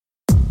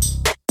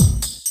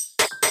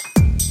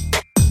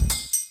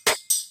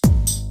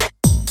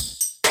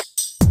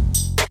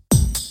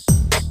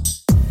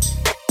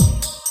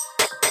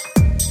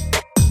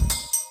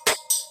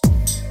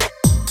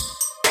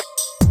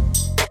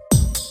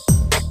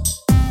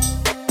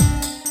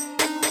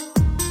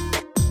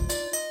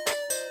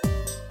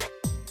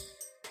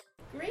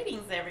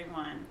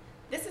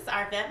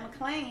Yvette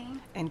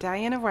McLean And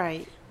Diana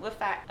Wright.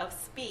 with our of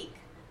Speak,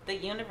 The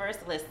Universe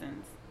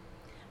Listens.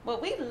 What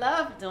we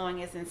love doing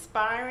is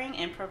inspiring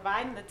and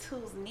providing the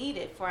tools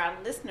needed for our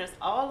listeners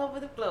all over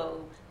the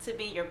globe to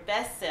be your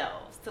best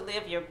selves, to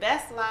live your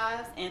best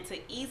lives, and to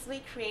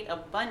easily create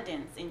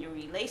abundance in your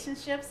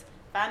relationships,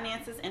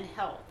 finances, and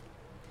health.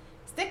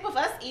 Stick with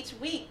us each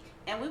week,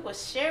 and we will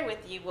share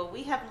with you what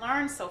we have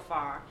learned so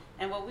far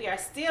and what we are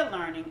still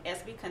learning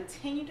as we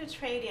continue to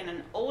trade in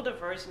an older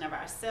version of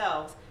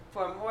ourselves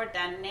for a more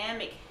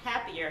dynamic,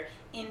 happier,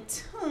 in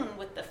tune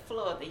with the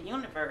flow of the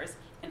universe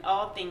and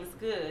all things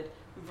good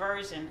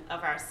version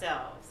of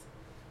ourselves.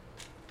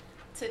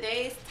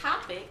 Today's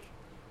topic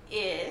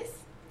is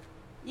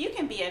you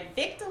can be a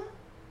victim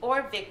or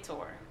a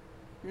victor,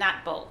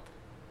 not both.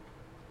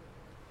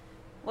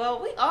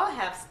 Well, we all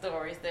have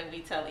stories that we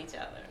tell each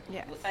other,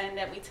 yes, and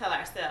that we tell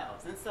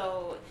ourselves. And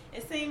so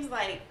it seems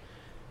like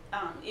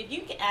if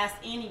you can ask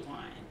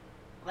anyone,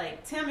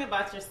 like, tell me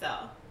about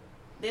yourself,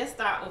 they'll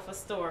start with a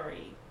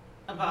story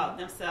about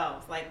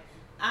themselves. Like,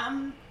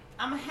 I'm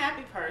a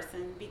happy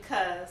person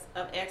because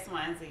of X,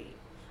 Y, and Z.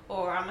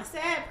 Or I'm a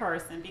sad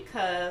person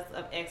because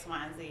of X,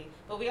 Y, and Z.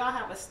 But we all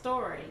have a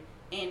story,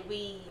 and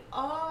we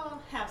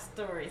all have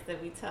stories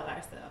that we tell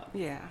ourselves.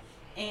 Yeah.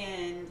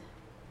 And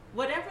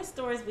whatever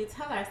stories we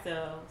tell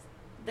ourselves,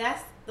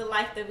 that's the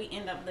life that we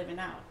end up living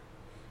out.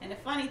 And the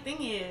funny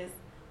thing is,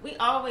 we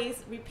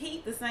always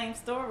repeat the same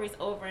stories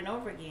over and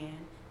over again,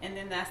 and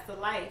then that's the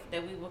life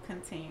that we will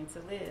continue to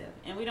live.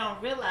 And we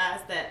don't realize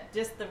that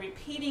just the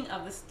repeating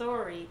of the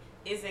story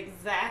is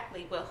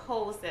exactly what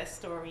holds that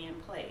story in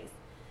place.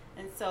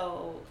 And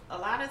so a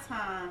lot of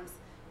times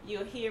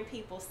you'll hear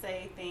people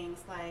say things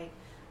like,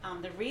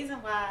 the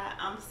reason why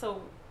I'm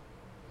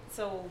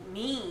so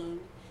mean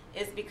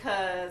is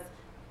because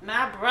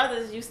my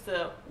brothers used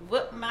to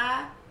whip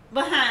my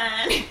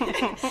behind,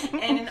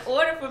 and in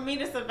order for me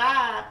to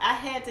survive, I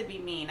had to be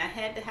mean. I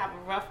had to have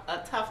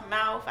a tough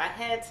mouth. I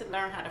had to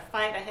learn how to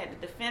fight. I had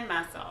to defend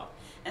myself,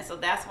 and so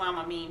that's why I'm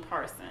a mean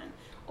person.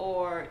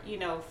 Or,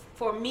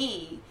 for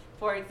me,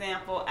 for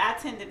example, I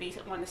tend to be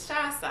on the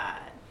shy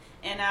side,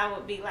 and I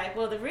would be like,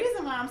 well, the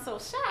reason why I'm so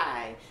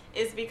shy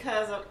is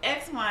because of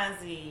X, Y,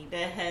 and Z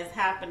that has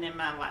happened in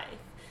my life.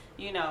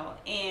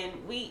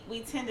 And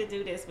we tend to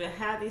do this. We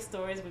have these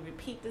stories, we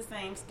repeat the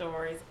same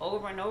stories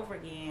over and over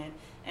again,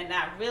 and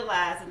not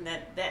realizing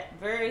that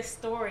very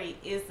story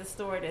is the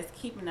story that's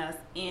keeping us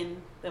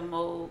in the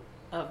mode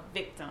of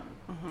victim.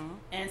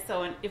 And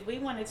so if we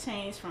want to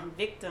change from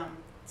victim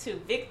to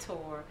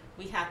victor,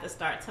 we have to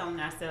start telling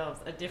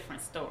ourselves a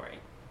different story.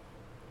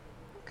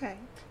 Okay.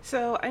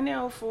 So I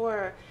know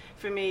for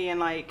me,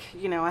 and I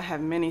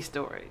have many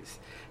stories.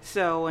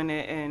 So, and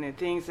the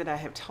things that I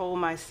have told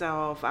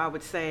myself, I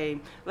would say,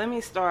 let me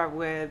start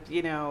with,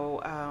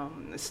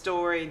 a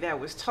story that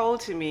was told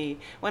to me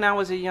when I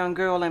was a young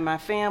girl in my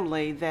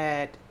family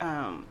that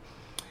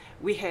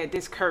we had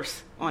this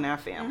curse on our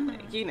family.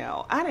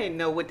 I didn't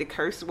know what the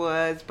curse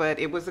was, but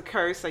it was a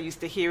curse. I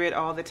used to hear it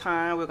all the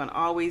time. We're going to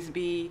always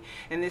be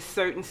in this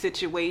certain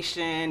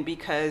situation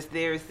because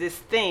there's this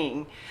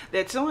thing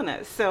that's on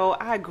us. So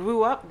I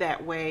grew up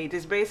that way,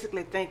 just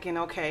basically thinking,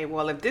 okay,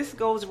 well, if this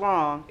goes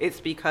wrong,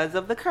 it's because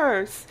of the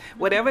curse,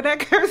 whatever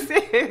that curse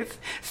is.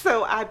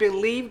 So I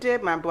believed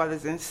it. My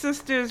brothers and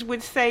sisters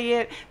would say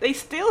it. They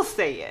still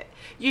say it,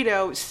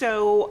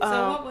 So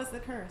what was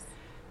the curse?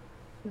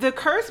 The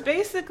curse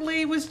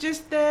basically was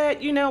just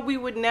that, we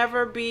would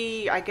never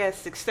be, I guess,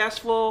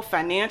 successful,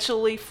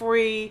 financially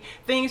free.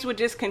 Things would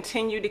just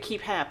continue to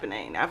keep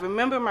happening. I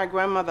remember my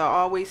grandmother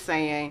always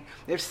saying,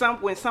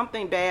 when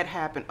something bad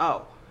happened,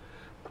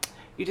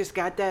 you just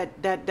got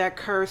that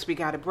curse. We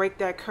got to break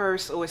that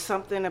curse. Or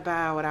something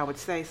about, I would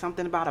say,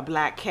 something about a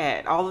black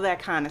cat, all of that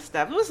kind of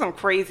stuff. It was some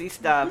crazy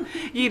stuff,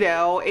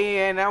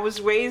 and I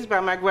was raised by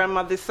my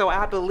grandmother, so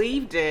I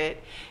believed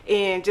it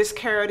and just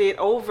carried it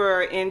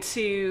over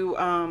into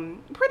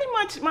pretty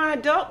much my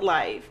adult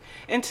life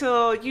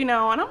until, and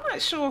I'm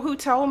not sure who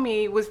told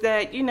me was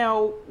that,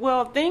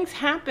 well, things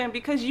happen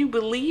because you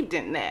believed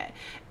in that.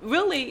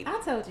 Really? I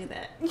told you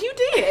that. You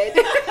did.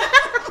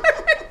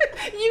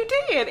 You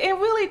did. It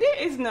really did.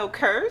 It's no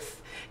curse.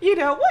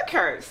 What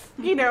curse?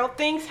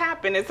 Things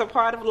happen. It's a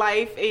part of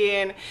life,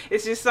 and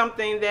it's just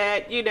something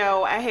that,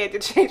 I had to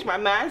change my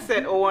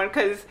mindset on,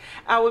 because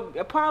I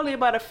would, probably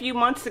about a few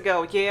months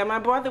ago, my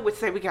brother would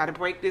say, we got to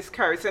break this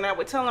curse. And I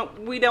would tell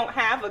him, we don't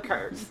have a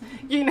curse.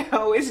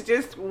 It's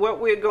just what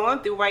we're going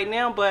through right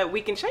now, but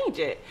we can change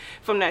it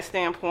from that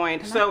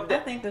standpoint. And I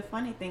think the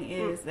funny thing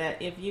is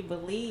that if you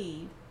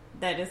believe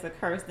that it's a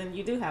curse, then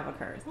you do have a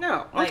curse.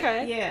 No,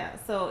 okay. Yeah,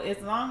 so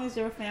as long as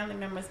your family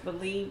members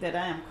believe that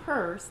I am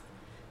cursed,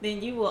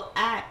 then you will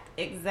act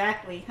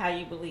exactly how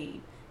you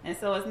believe. And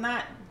so it's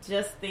not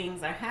just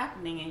things are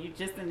happening and you're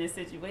just in this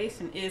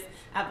situation. It's,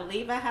 I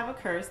believe I have a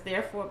curse,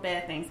 therefore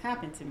bad things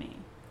happen to me.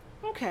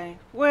 Okay.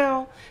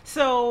 Well,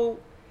 so,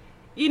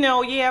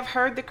 I've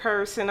heard the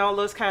curse and all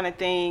those kind of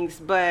things,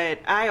 but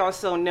I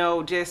also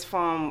know just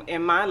from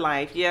in my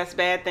life, yes,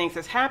 bad things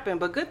have happened,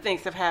 but good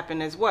things have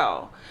happened as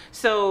well.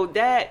 So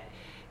that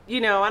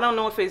I don't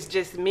know if it's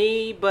just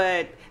me,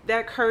 but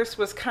that curse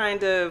was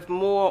kind of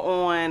more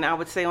on, I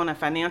would say, on a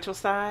financial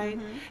side.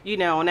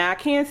 Now I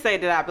can't say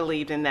that I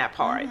believed in that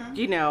part,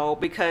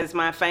 because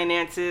my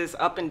finances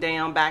up and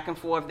down, back and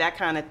forth, that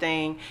kind of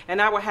thing.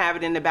 And I would have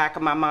it in the back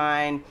of my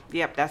mind,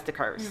 yep, that's the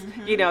curse.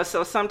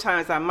 So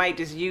sometimes I might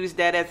just use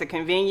that as a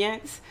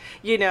convenience.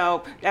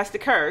 That's the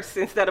curse.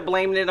 Instead of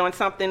blaming it on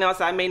something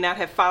else, I may not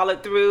have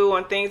followed through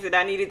on things that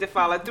I needed to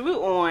follow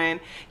through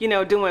on,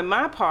 doing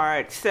my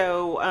part.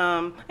 So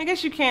I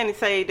guess you can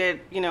say that,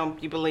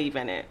 you believe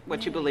in it,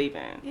 what you believe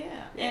in.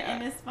 Yeah.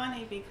 And it's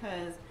funny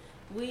because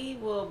we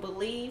will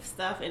believe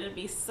stuff and it'll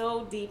be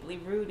so deeply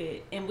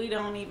rooted and we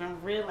don't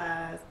even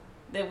realize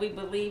that we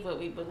believe what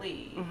we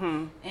believe.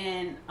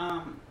 And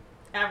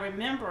I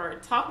remember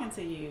talking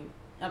to you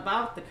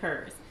about the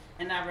curse,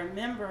 and I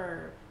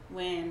remember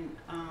when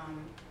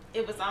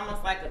it was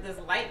almost like this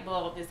light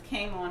bulb just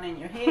came on in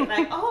your head,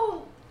 like,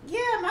 oh, yeah,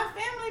 my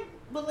family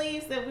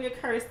believes that we're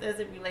cursed as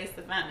it relates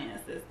to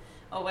finances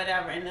or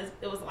whatever, and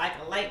it was like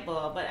a light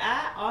bulb. But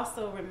I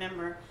also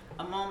remember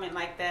a moment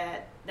like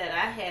that I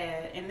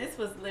had, and this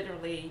was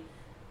literally,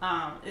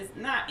 it's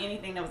not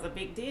anything that was a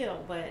big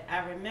deal, but I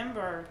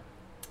remember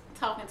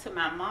talking to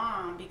my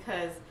mom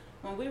because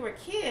when we were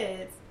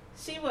kids,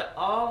 she would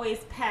always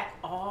pack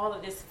all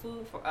of this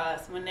food for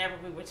us whenever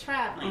we were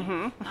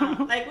traveling.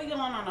 Like we going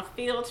on a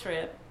field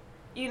trip.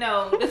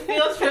 The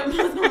field trip was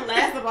going to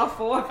last about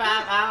 4 or 5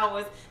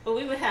 hours, but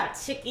we would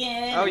have chicken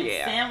and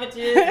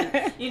sandwiches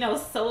and,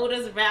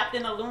 sodas wrapped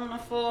in aluminum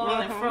foil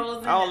and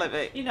frozen. All of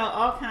it.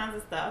 All kinds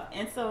of stuff.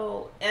 And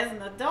so as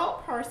an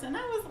adult person,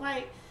 I was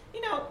like,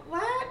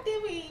 why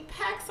did we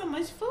pack so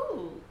much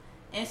food?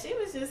 And she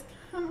was just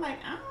kind of like,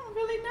 I don't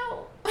really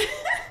know.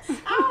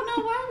 I don't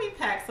know why we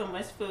pack so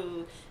much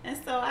food. And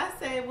so I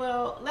said,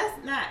 well,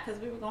 let's not, because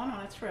we were going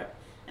on a trip.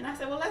 And I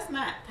said, well, let's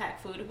not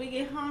pack food. If we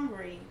get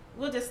hungry,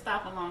 we'll just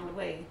stop along the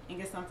way and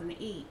get something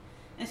to eat.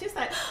 And she's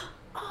like,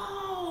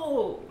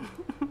 oh,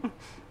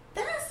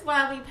 that's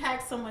why we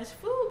pack so much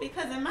food,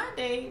 because in my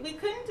day, we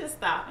couldn't just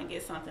stop and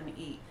get something to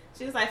eat.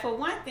 She was like, for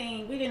one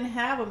thing, we didn't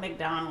have a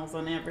McDonald's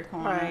on every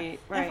corner. Right.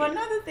 And for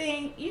another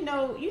thing, you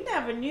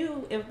never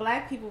knew if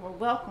black people were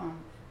welcome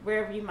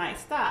wherever you might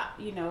stop.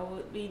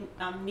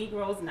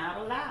 Negroes not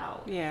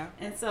allowed. Yeah.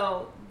 And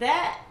so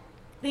that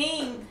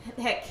thing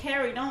had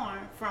carried on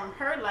from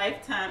her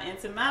lifetime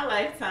into my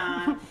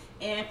lifetime.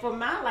 And for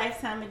my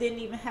lifetime, it didn't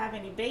even have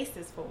any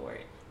basis for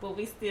it, but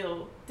we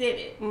still did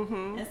it.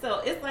 And so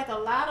it's like a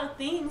lot of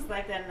things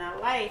like that in our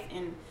life,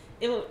 and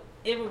it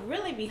would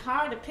really be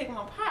hard to pick them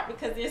apart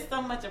because there's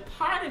so much a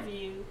part of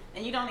you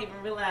and you don't even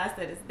realize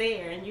that it's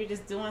there, and you're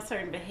just doing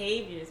certain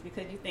behaviors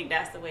because you think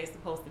that's the way it's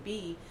supposed to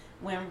be,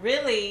 when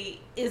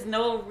really is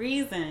no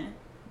reason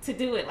to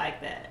do it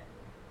like that.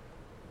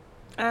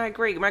 I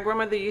agree. My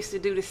grandmother used to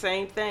do the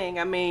same thing.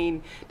 I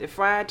mean, the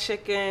fried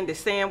chicken, the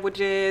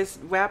sandwiches,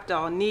 wrapped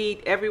all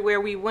neat everywhere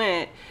we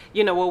went,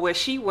 where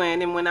she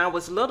went. And when I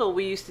was little,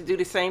 we used to do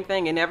the same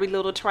thing. In every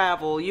little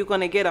travel, you're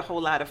going to get a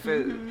whole lot of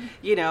food,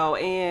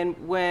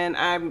 And when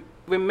I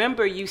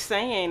remember you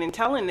saying and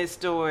telling this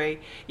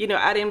story,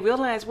 I didn't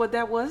realize what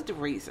that was the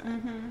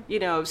reason.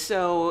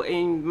 So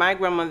in my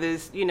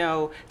grandmother's,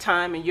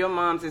 time and your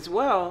mom's as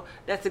well,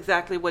 that's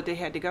exactly what they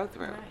had to go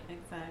through. Right,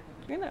 exactly.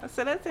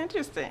 So that's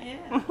interesting.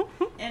 Yeah.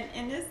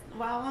 and this,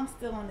 while I'm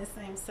still on the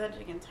same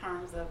subject in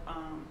terms of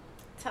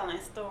telling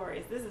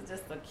stories, this is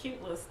just a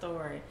cute little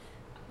story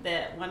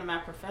that one of my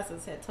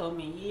professors had told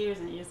me years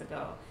and years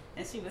ago.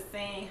 And she was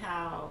saying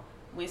how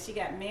when she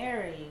got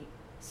married,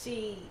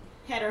 she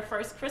had her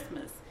first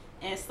Christmas.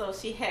 And so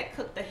she had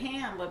cooked the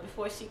ham, but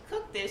before she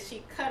cooked it,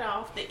 she cut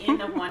off the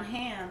end of one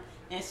ham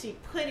and she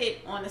put it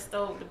on the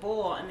stove to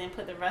boil and then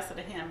put the rest of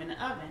the ham in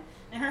the oven.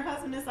 And her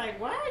husband is like,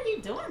 why are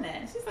you doing that?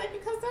 And she's like,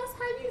 because that's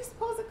how you're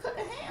supposed to cook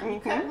a ham. You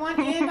cut one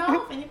end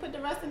off and you put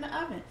the rest in the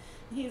oven.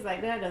 And he's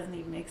like, that doesn't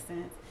even make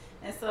sense.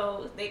 And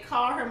so they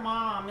call her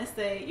mom and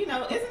say,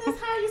 isn't this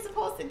how you're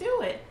supposed to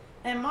do it?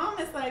 And mom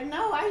is like,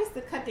 no, I used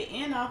to cut the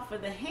end off for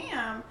the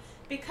ham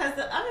because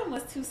the oven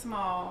was too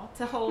small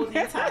to hold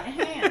the entire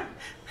ham.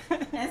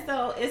 And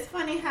so it's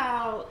funny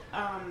how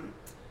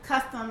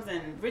customs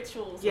and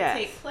rituals will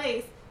take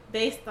place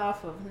based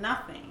off of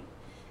nothing.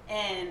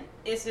 And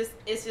it's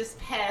just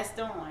passed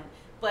on.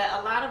 But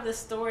a lot of the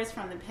stories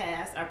from the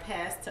past are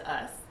passed to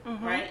us,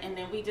 right? And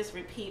then we just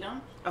repeat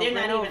them. They're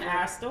not even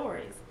our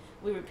stories.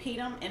 We repeat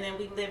them and then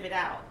we live it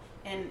out.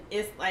 And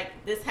it's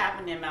like this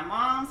happened in my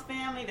mom's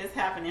family, this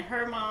happened in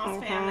her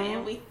mom's family,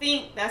 and we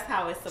think that's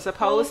how it's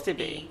supposed to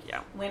be.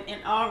 Yeah. When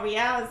in all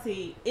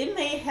reality, it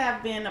may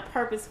have been a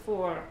purpose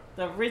for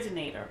the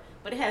originator,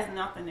 but it has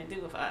nothing to do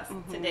with us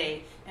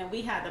today. And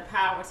we have the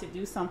power to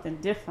do something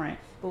different,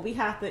 but we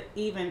have to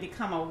even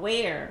become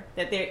aware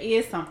that there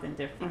is something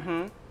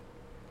different.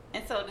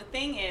 And so the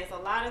thing is, a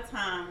lot of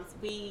times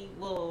we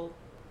will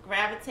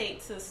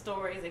gravitate to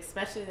stories,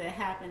 especially that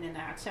happened in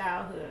our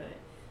childhood,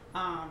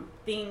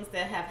 things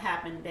that have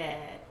happened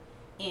bad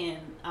in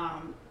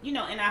in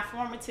our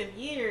formative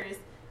years.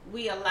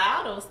 we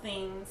allow those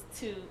things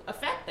to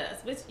affect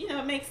us, which,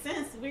 it makes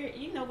sense.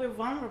 We're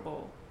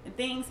vulnerable, and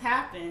things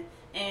happen,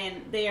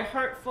 and they're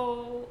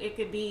hurtful. It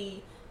could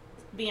be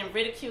being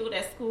ridiculed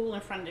at school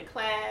in front of the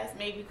class.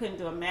 Maybe you couldn't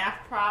do a math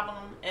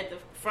problem at the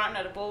front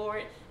of the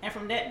board, and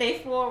from that day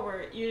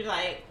forward, you're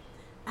like,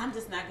 I'm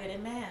just not good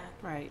at math.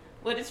 Right.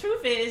 Well, the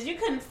truth is, you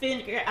couldn't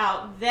figure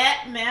out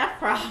that math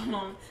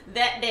problem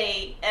that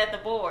day at the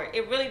board.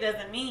 It really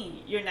doesn't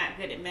mean you're not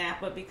good at math,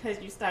 but because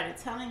you started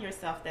telling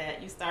yourself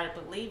that, you started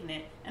believing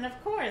it, and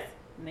of course,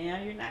 now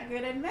you're not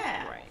good at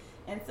math. Right.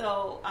 And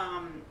so,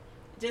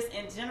 just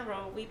in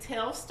general, we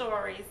tell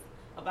stories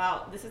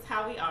about this is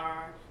how we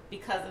are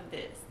because of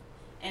this.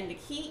 And the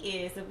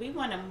key is, if we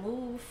want to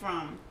move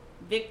from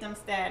victim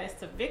status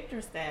to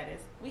victor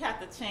status, we have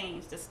to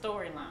change the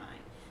storyline.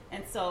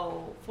 And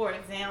so, for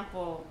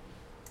example,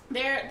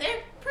 there are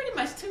pretty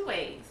much two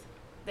ways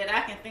that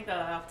I can think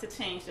of to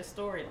change the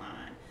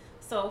storyline.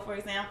 So, for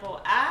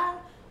example, I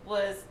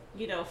was,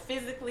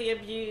 physically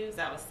abused.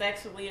 I was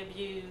sexually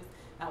abused.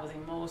 I was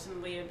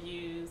emotionally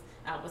abused.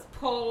 I was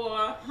poor,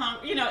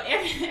 hungry,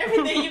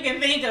 everything you can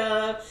think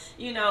of,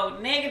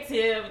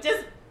 negative,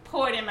 just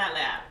poured in my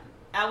lap.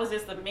 I was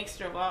just a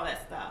mixture of all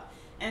that stuff.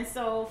 And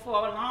so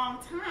for a long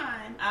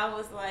time, I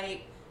was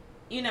like,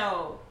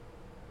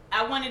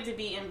 I wanted to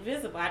be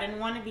invisible. I didn't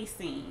want to be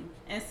seen.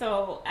 And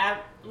so I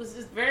was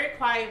just very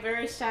quiet,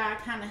 very shy,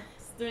 kind of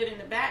stood in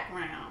the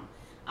background.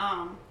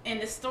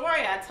 And the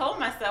story I told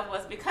myself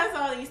was, because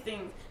all these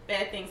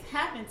bad things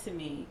happened to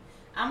me,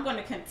 I'm going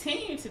to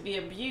continue to be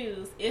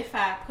abused if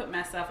I put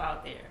myself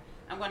out there.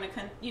 I'm going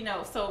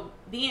to, so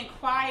being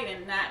quiet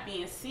and not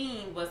being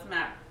seen was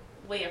my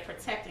way of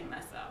protecting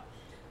myself.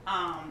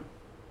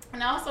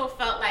 And I also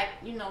felt like,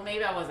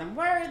 maybe I wasn't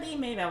worthy,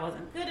 maybe I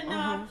wasn't good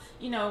enough.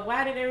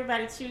 Why did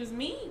everybody choose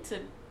me to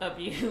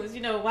abuse?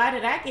 Why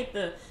did I get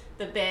the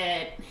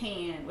bad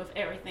hand with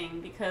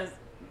everything? Because,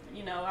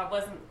 I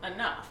wasn't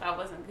enough. I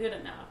wasn't good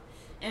enough.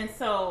 And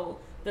so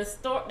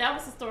that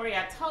was the story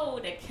I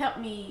told that kept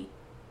me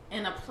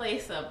in a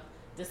place of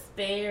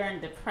despair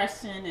and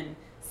depression and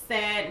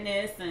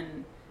sadness,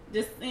 and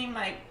just seemed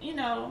like,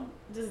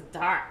 just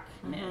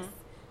darkness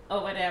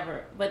or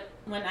whatever. But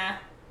what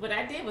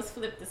I did was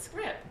flip the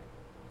script.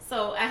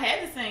 So I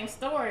had the same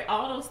story.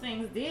 All those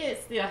things did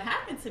still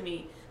happen to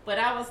me. But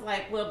I was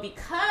like, well,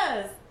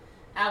 because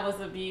I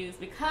was abused,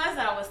 because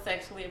I was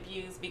sexually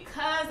abused,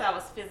 because I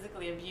was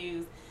physically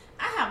abused,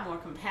 I have more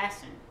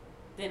compassion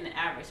than the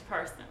average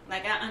person.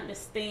 Like, I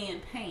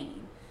understand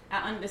pain.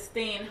 I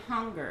understand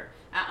hunger.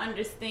 I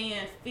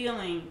understand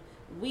feeling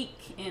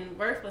weak and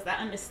worthless. I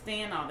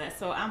understand all that.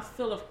 So I'm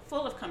full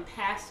of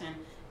compassion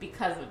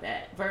because of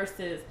that,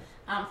 versus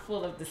I'm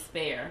full of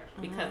despair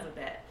because of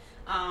that.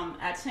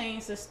 I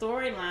changed the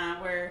storyline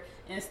where,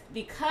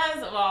 because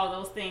of all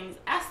those things,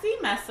 I see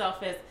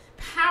myself as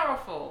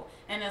powerful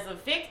and as a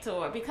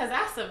victor because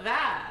I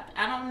survived.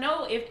 I don't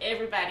know if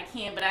everybody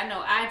can, but I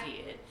know I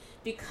did.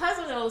 Because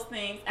of those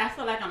things, I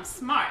feel like I'm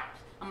smart.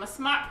 I'm a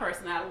smart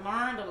person. I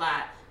learned a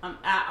lot.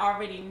 I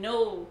already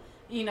know,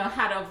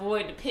 how to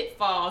avoid the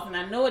pitfalls, and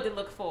I know what to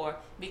look for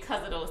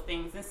because of those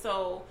things. And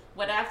so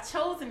what I've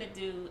chosen to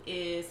do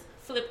is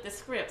flip the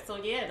script. So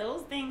yeah,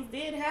 those things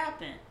did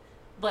happen,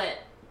 but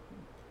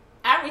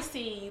I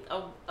received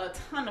a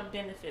ton of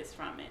benefits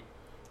from it.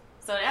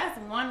 So that's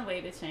one way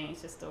to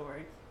change the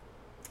story.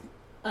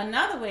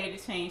 Another way to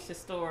change the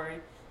story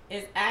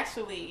is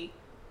actually,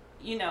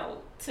 to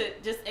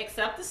just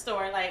accept the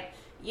story. Like,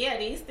 yeah,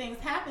 these things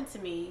happened to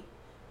me,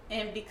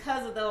 and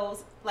because of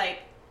those,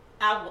 like,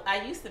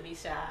 I used to be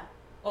shy,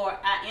 or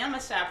I am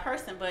a shy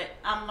person, but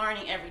I'm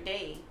learning every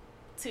day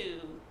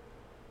to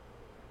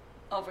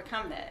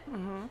overcome that.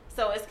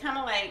 So it's kind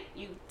of like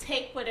you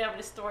take whatever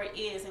the story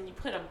is and you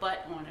put a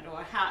but on it,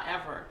 or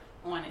however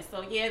on it.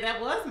 So yeah, that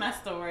was my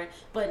story,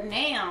 but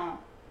now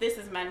this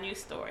is my new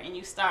story, and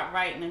you start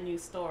writing a new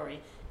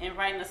story, and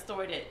writing a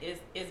story that is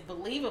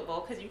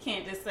believable, because you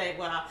can't just say,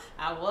 well,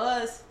 I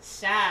was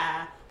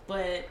shy,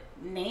 but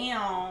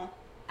now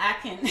I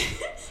can,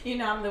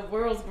 I'm the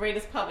world's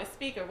greatest public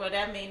speaker. Well,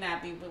 that may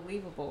not be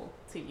believable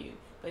to you,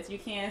 but you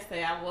can't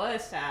say I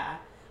was shy,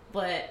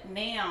 but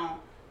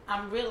now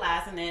I'm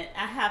realizing that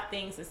I have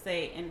things to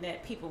say and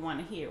that people want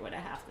to hear what I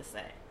have to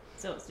say.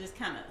 So it's just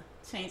kind of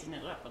changing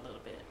it up a little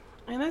bit.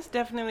 And that's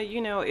definitely,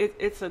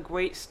 it's a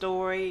great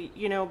story,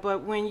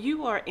 but when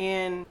you are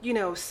in,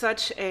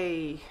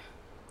 when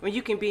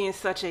you can be in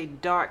such a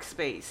dark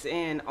space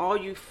and all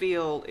you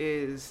feel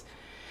is,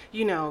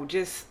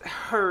 just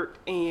hurt,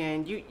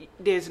 and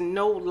there's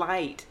no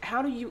light,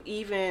 how do you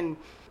even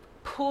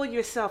pull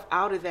yourself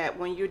out of that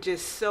when you're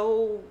just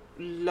so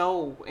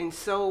low and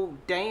so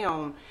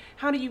down?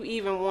 How do you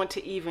even want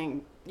to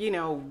even,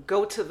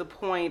 go to the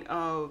point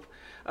of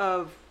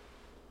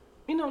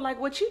like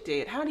what you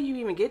did? How do you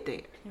even get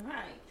there?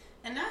 Right.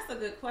 And that's a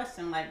good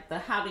question. Like,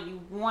 how do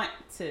you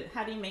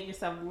make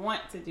yourself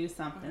want to do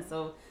something?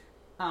 So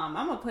I'm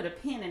going to put a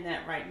pin in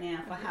that right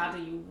now for how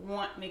do you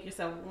make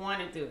yourself want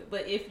to do it.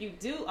 But if you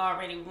do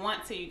already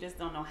want to, you just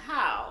don't know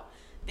how,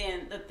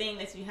 then the thing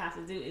that you have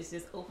to do is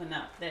just open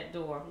up that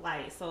door of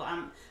light. So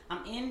I'm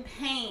in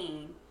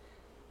pain,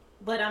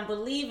 but I'm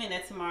believing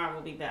that tomorrow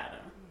will be better.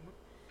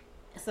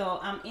 So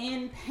I'm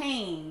in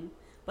pain,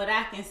 but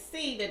I can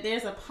see that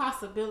there's a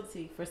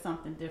possibility for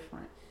something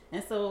different.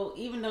 And so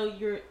even though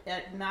you're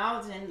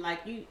acknowledging, like,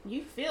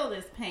 you feel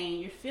this pain,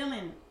 you're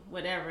feeling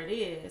whatever it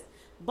is,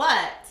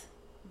 but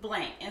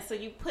blank. And so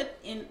you put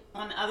in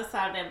on the other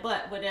side of that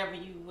but whatever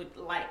you would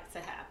like to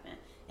happen.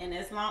 And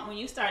as long when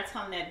you start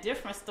telling that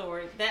different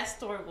story, that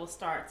story will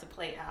start to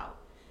play out,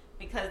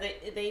 because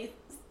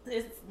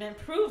it's been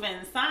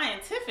proven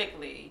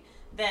scientifically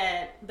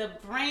that the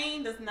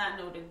brain does not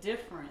know the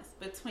difference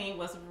between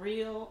what's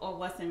real or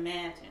what's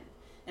imagined.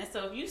 And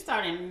so if you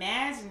start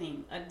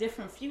imagining a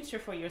different future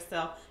for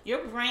yourself,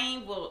 your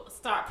brain will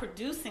start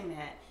producing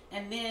that,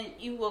 and then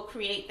you will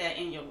create that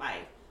in your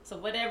life. So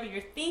whatever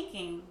you're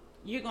thinking,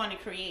 you're going to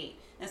create.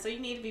 And so you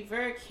need to be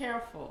very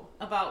careful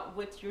about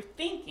what you're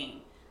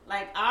thinking.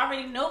 Like, I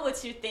already know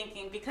what you're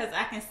thinking because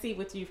I can see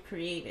what you've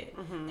created.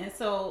 Mm-hmm. And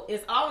so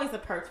it's always a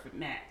perfect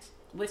match.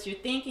 What you're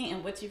thinking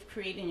and what you've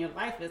created in your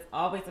life is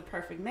always a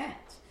perfect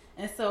match.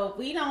 And so if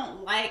we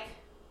don't like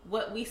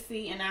what we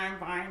see in our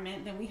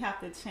environment, then we have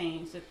to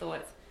change the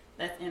thoughts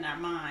that's in our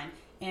mind.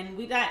 And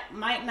we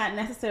might not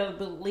necessarily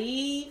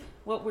believe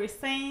what we're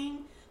saying,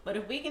 but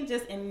if we can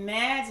just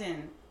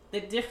imagine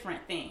the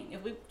different thing,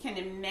 if we can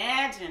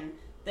imagine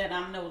that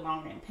I'm no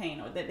longer in pain,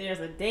 or that there's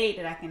a day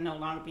that I can no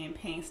longer be in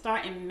pain,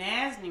 start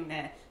imagining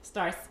that,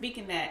 start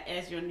speaking that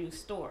as your new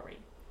story.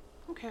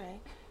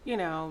 Okay.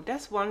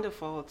 That's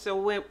wonderful.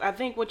 So I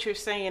think what you're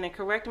saying, and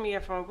correct me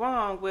if I'm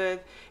wrong,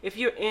 if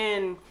you're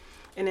in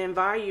an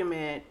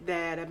environment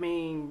that,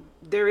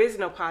 there is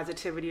no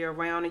positivity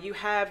around, and you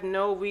have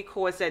no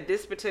recourse at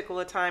this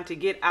particular time to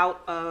get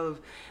out of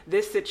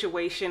this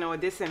situation or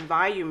this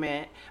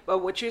environment, but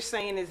what you're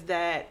saying is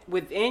that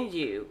within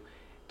you,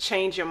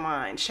 change your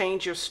mind,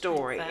 change your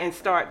story, exactly, and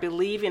start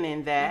believing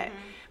in that,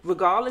 mm-hmm,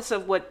 regardless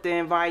of what the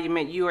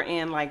environment you are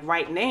in, like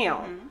right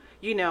now,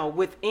 mm-hmm,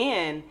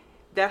 within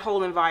that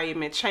whole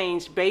environment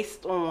changed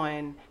based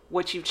on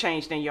what you've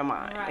changed in your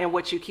mind, right, and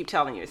what you keep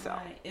telling yourself.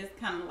 Right. It's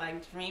kind of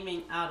like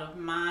dreaming out of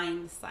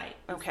mind sight,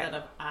 okay, instead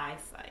of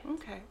eyesight.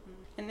 Okay.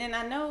 And then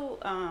I know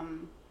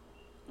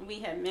we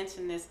had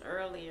mentioned this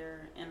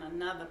earlier in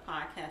another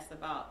podcast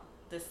about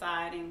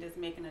deciding, just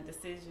making a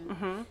decision.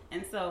 Mm-hmm.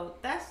 And so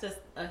that's just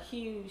a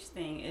huge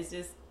thing. It's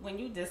just when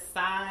you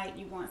decide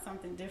you want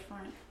something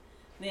different,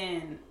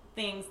 then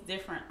things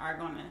different are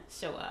going to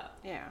show up.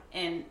 Yeah.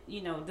 And,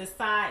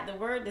 decide, the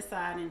word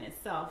decide in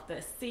itself,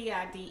 the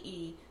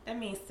CIDE, that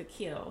means to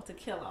kill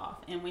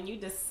off. And when you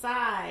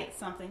decide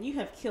something, you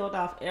have killed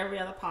off every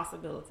other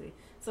possibility.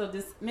 So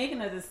just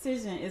making a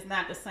decision is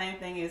not the same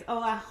thing as,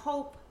 I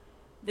hope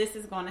this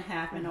is going to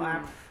happen, mm-hmm, or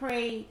I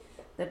pray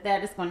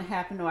that is going to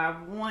happen, or I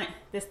want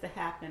this to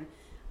happen.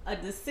 A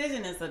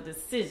decision is a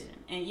decision,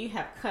 and you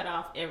have cut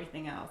off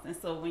everything else. And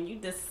so when you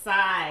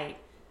decide,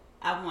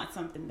 I want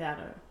something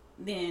better,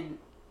 then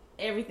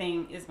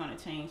everything is going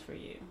to change for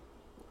you.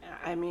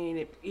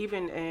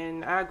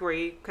 And I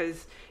agree,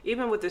 because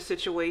even with the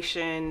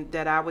situation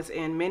that I was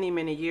in many,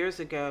 many years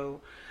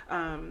ago,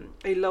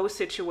 a low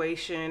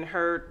situation,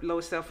 hurt, low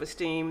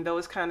self-esteem,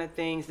 those kind of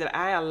things that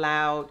I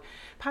allowed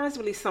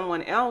possibly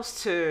someone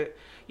else to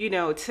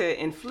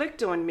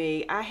inflict on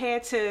me, I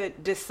had to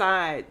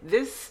decide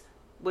this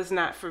was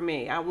not for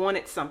me. I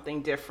wanted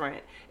something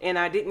different. And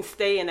I didn't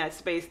stay in that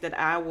space that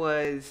I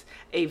was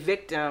a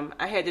victim.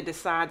 I had to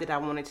decide that I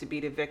wanted to be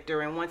the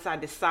victor. And once I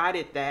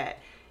decided that,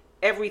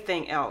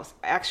 everything else,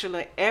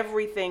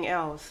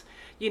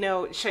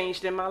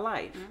 changed in my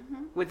life,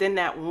 mm-hmm, within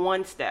that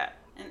one step.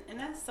 And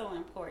that's so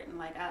important.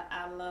 Like,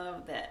 I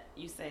love that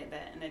you say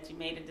that, and that you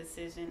made a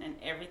decision and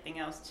everything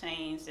else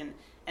changed. And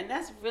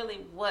that's really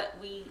what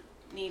we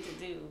need to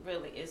do,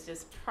 really, is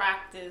just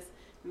practice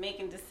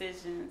making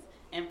decisions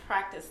and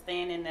practice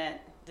staying in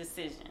that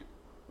decision.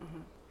 Mm-hmm.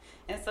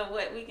 And so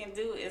what we can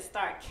do is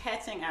start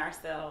catching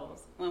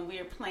ourselves when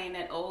we're playing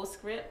that old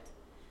script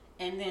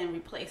and then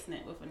replacing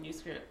it with a new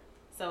script.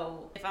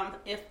 So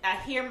if I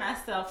hear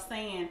myself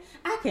saying,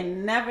 I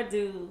can never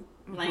do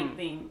blank, mm-hmm,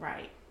 thing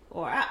right,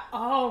 or I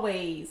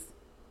always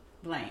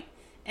blank.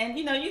 And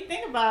you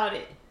think about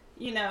it,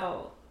 do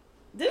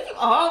you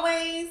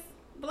always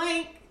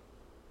blank?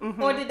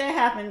 Mm-hmm. Or did that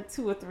happen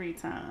 2 or 3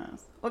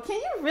 times? Or can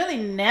you really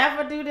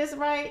never do this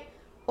right?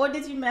 Or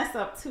did you mess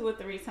up 2 or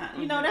 3 times?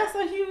 Mm-hmm. That's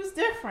a huge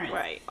difference.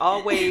 Right.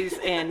 Always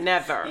and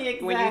never.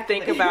 Exactly. When you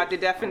think about the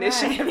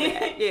definition, right, of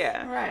that.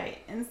 Yeah. Right.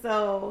 And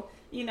so,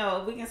 we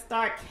can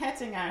start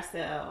catching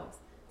ourselves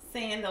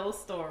saying those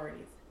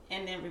stories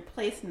and then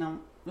replacing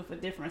them with a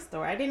different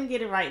story. I didn't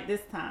get it right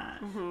this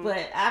time, mm-hmm,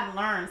 but I've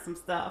learned some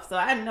stuff. So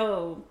I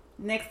know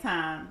next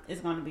time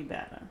it's going to be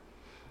better.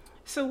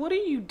 So what do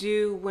you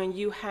do when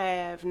you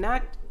have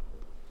not...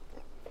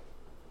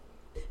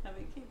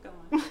 keep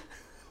going.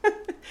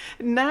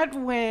 Not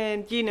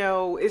when,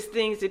 it's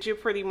things that you're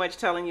pretty much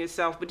telling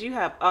yourself, but you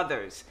have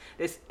others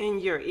that's in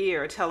your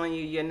ear telling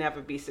you you'll never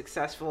be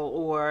successful,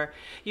 or,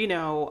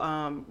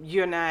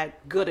 you're not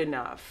good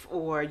enough,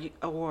 or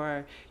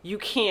you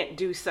can't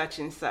do such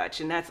and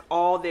such. And that's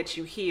all that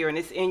you hear, and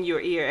it's in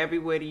your ear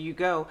everywhere that you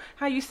go.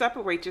 How you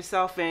separate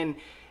yourself and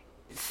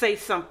say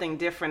something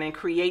different and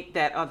create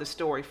that other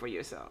story for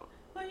yourself.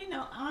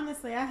 Well,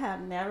 honestly, I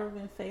have never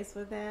been faced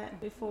with that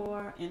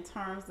before in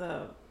terms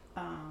of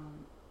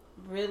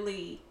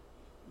really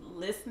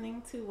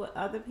listening to what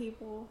other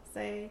people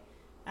say.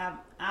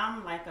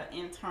 I'm like an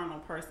internal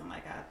person.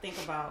 Like, I think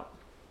about,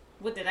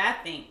 what did I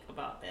think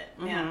about that?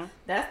 Mm-hmm. Now,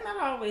 that's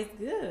not always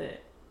good,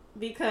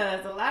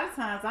 because a lot of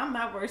times I'm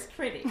my worst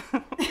critic.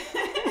 So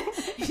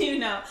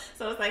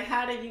it's like,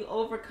 how do you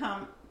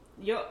overcome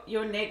your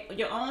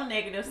own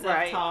negative self-talk,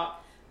 right,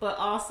 but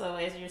also,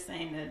 as you're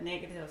saying, the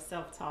negative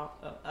self-talk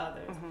of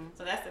others? Mm-hmm.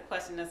 So that's the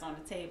question that's on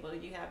the table. Do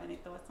you have any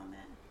thoughts on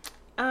that?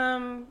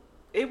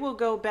 It will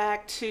go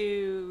back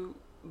to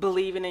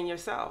believing in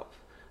yourself.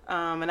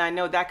 And I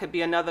know that could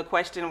be another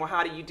question. Well,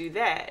 how do you do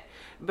that?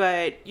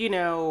 But,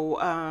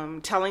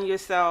 telling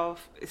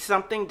yourself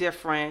something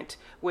different,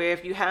 where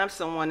if you have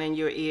someone in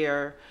your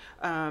ear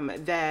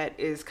that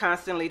is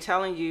constantly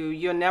telling you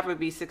you'll never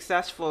be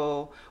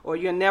successful, or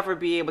you'll never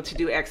be able to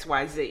do X,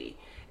 Y, Z.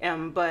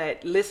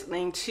 But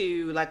listening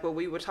to, like what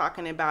we were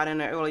talking about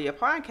in an earlier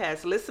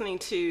podcast, listening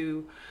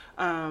to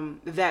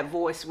that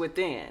voice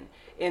within,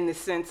 in the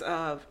sense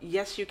of,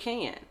 yes, you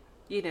can.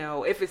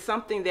 If it's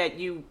something that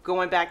you,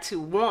 going back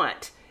to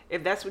want,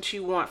 if that's what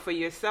you want for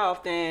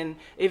yourself, then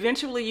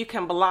eventually you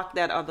can block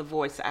that other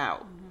voice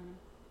out, mm-hmm,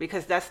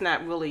 because that's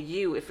not really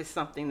you if it's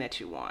something that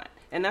you want.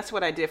 And that's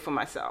what I did for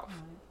myself.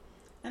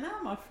 Mm-hmm. And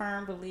I'm a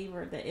firm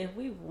believer that if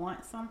we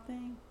want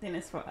something, then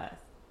it's for us.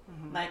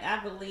 Mm-hmm. Like,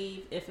 I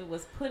believe if it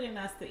was put in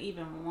us to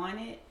even want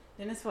it,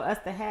 then it's for us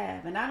to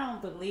have. And I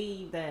don't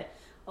believe that,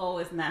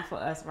 it's not for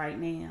us right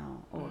now,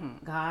 or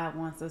mm-hmm, God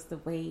wants us to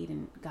wait,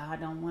 and God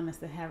don't want us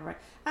to have right.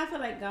 I feel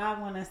like God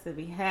wants us to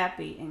be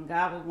happy, and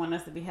God would want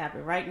us to be happy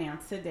right now,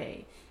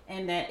 today,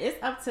 and that it's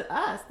up to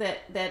us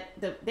that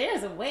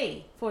there's a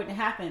way for it to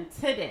happen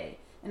today,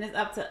 and it's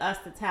up to us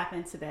to tap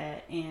into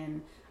that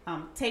and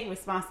take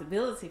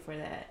responsibility for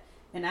that.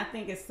 And I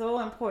think it's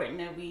so important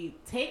that we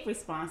take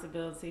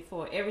responsibility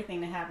for everything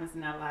that happens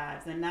in our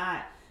lives, and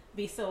not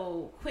be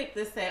so quick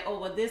to say,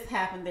 this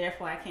happened,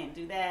 therefore I can't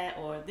do that,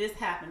 or this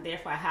happened,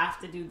 therefore I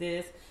have to do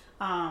this.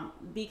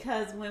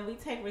 Because when we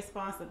take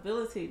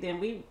responsibility,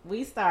 then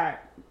we start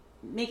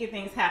making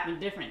things happen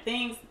different.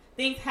 Things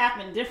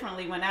happen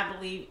differently when I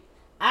believe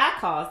I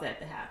caused that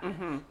to happen.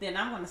 Mm-hmm. Then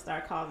I'm going to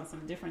start causing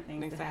some different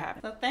things to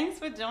happen. So thanks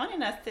for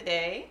joining us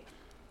today.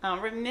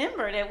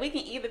 Remember that we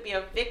can either be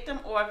a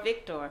victim or a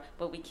victor,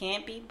 but we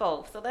can't be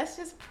both. So let's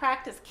just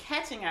practice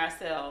catching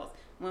ourselves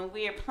when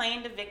we are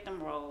playing the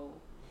victim role,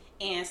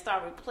 and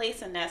start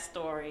replacing that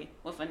story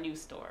with a new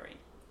story.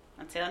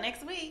 Until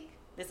next week,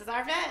 this is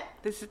Arvette.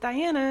 This is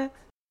Diana.